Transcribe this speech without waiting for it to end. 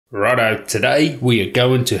Righto, today we are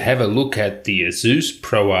going to have a look at the ASUS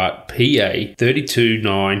ProArt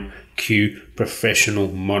PA329Q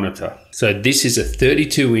professional monitor. So this is a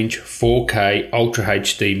 32-inch 4K Ultra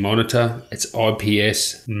HD monitor. It's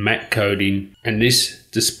IPS, matte coating, and this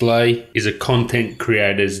display is a content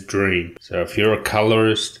creator's dream. So if you're a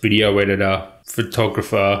colorist, video editor,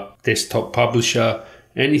 photographer, desktop publisher,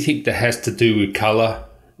 anything that has to do with color,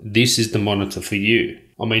 this is the monitor for you.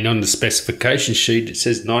 I mean, on the specification sheet, it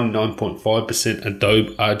says 99.5%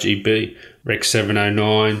 Adobe RGB, Rec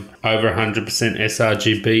 709, over 100%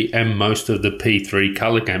 sRGB, and most of the P3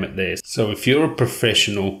 color gamut there. So if you're a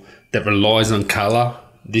professional that relies on color,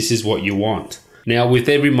 this is what you want. Now, with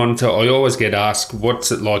every monitor, I always get asked,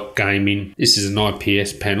 what's it like gaming? This is an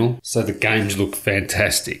IPS panel, so the games look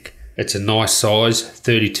fantastic. It's a nice size,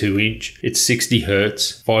 32 inch, it's 60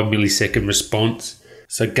 Hz, 5 millisecond response.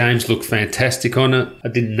 So games look fantastic on it. I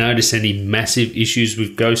didn't notice any massive issues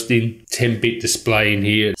with ghosting. 10-bit display in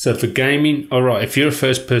here. So for gaming, alright, if you're a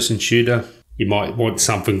first-person shooter, you might want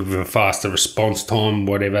something with a faster response time,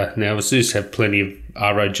 whatever. Now, ASUS have plenty of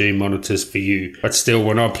ROG monitors for you. But still,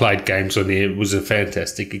 when I played games on here, it was a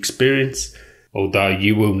fantastic experience. Although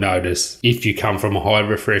you will notice, if you come from a high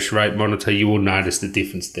refresh rate monitor, you will notice the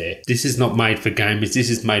difference there. This is not made for gamers, this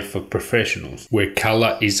is made for professionals, where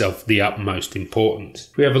color is of the utmost importance.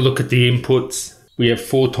 If we have a look at the inputs, we have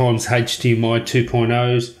 4 times HDMI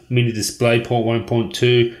 2.0s, mini DisplayPort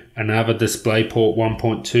 1.2, another DisplayPort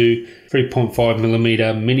 1.2,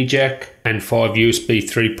 3.5mm mini jack, and 5 USB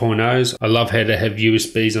 3.0s. I love how they have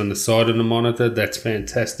USBs on the side of the monitor. That's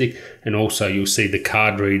fantastic. And also you'll see the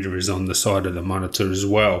card reader is on the side of the monitor as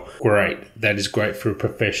well. Great. That is great for a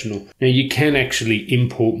professional. Now you can actually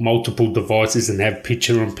import multiple devices and have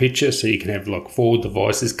picture on picture. So you can have like 4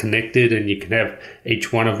 devices connected and you can have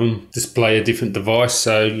each one of them display a different device.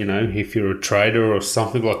 So, you know, if you're a trader or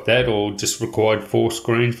something like that, or just required 4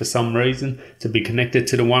 screens for some reason to be connected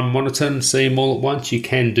to the one monitor and see them all at once, you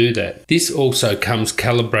can do that. This also comes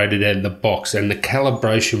calibrated out of the box, and the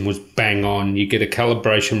calibration was bang on. You get a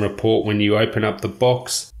calibration report when you open up the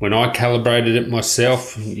box. When I calibrated it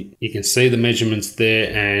myself, you can see the measurements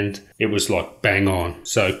there, and it was like bang on.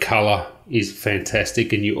 So color is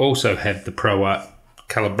fantastic, and you also have the ProArt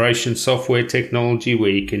Calibration Software technology where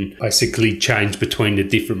you can basically change between the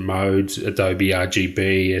different modes, Adobe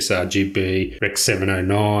RGB, sRGB, Rec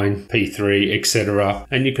 709, P3, etc.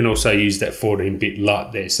 And you can also use that 14-bit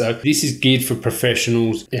LUT there. So this is geared for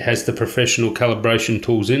professionals. It has the professional calibration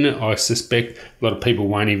tools in it. I suspect a lot of people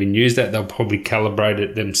won't even use that. They'll probably calibrate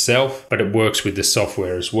it themselves, but it works with the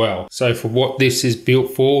software as well. So for what this is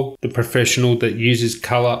built for, the professional that uses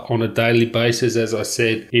color on a daily basis, as I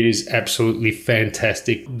said, it is absolutely fantastic.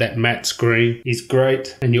 That matte screen is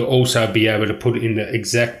great, and you'll also be able to put it in the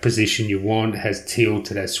exact position you want. It has tilt,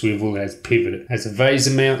 it has swivel, it has pivot, it has a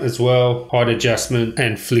VESA mount as well, height adjustment,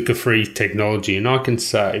 and flicker-free technology. And I can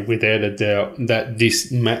say without a doubt that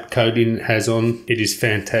this matte coating it has on, it is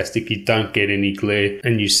fantastic. You don't get any glare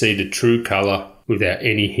and you see the true color without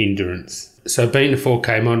any hindrance. So being a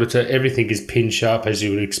 4K monitor, everything is pin sharp as you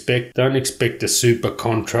would expect. Don't expect a super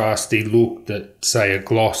contrasty look that, say, a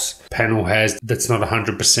gloss panel has that's not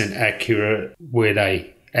 100% accurate, where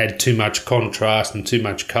they add too much contrast and too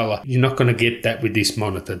much color. You're not going to get that with this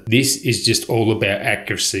monitor. This is just all about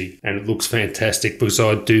accuracy, and it looks fantastic because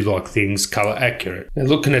I do like things color accurate. Now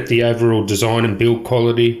looking at the overall design and build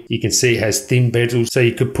quality, you can see it has thin bezels, so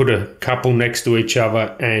you could put a couple next to each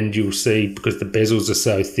other and you'll see, because the bezels are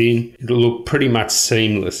so thin, it'll look pretty much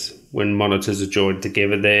seamless when monitors are joined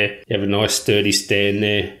together there. You have a nice sturdy stand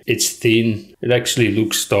there. It's thin. It actually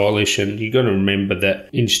looks stylish, and you got to remember that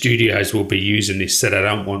in studios we'll be using this, so they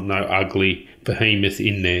don't want no ugly behemoth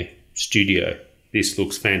in their studio. This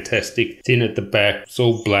looks fantastic. Thin at the back, it's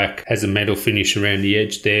all black, has a metal finish around the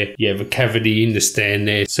edge there. You have a cavity in the stand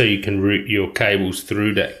there, so you can route your cables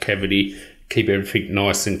through that cavity. Keep everything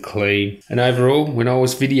nice and clean. And overall, when I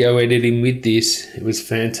was video editing with this, it was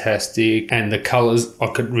fantastic. And the colors, I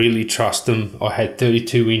could really trust them. I had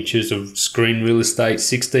 32 inches of screen real estate,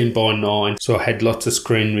 16:9. So I had lots of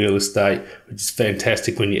screen real estate, which is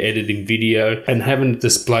fantastic when you're editing video. And having a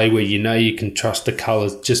display where you know you can trust the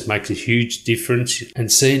colors just makes a huge difference.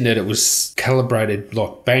 And seeing that it was calibrated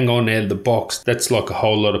like bang on out of the box, that's like a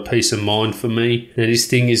whole lot of peace of mind for me. Now this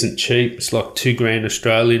thing isn't cheap. It's like $2 grand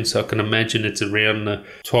Australian, so I can imagine it's around the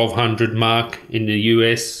 1200 mark in the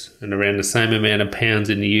US. and around the same amount of pounds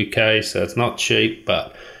in the UK, so it's not cheap.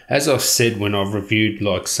 But as I've said when I've reviewed,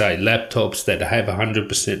 like say, laptops that have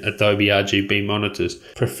 100% Adobe RGB monitors,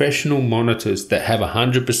 professional monitors that have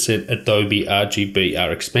 100% Adobe RGB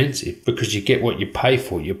are expensive because you get what you pay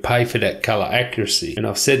for. You pay for that color accuracy. And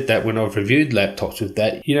I've said that when I've reviewed laptops with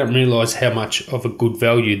that, you don't realize how much of a good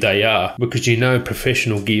value they are because you know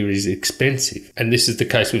professional gear is expensive. And this is the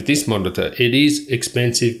case with this monitor. It is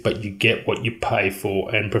expensive, but you get what you pay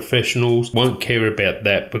for, and professionals won't care about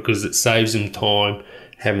that because it saves them time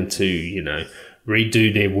having to, you know,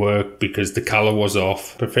 redo their work because the color was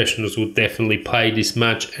off. Professionals will definitely pay this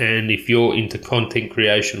much, and if you're into content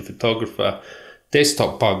creation, photographer,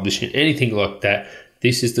 desktop publishing, anything like that,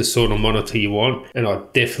 this is the sort of monitor you want, and I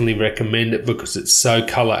definitely recommend it because it's so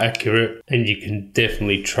color accurate and you can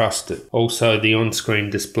definitely trust it. Also, the on-screen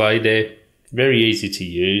display there, very easy to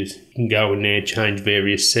use. You can go in there, change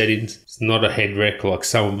various settings. It's not a head wreck like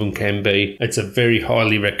some of them can be. It's a very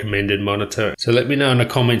highly recommended monitor. So let me know in the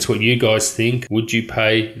comments what you guys think. Would you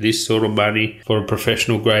pay this sort of money for a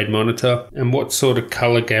professional grade monitor? And what sort of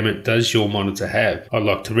color gamut does your monitor have? I'd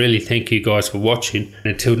like to really thank you guys for watching.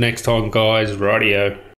 And until next time guys, radio.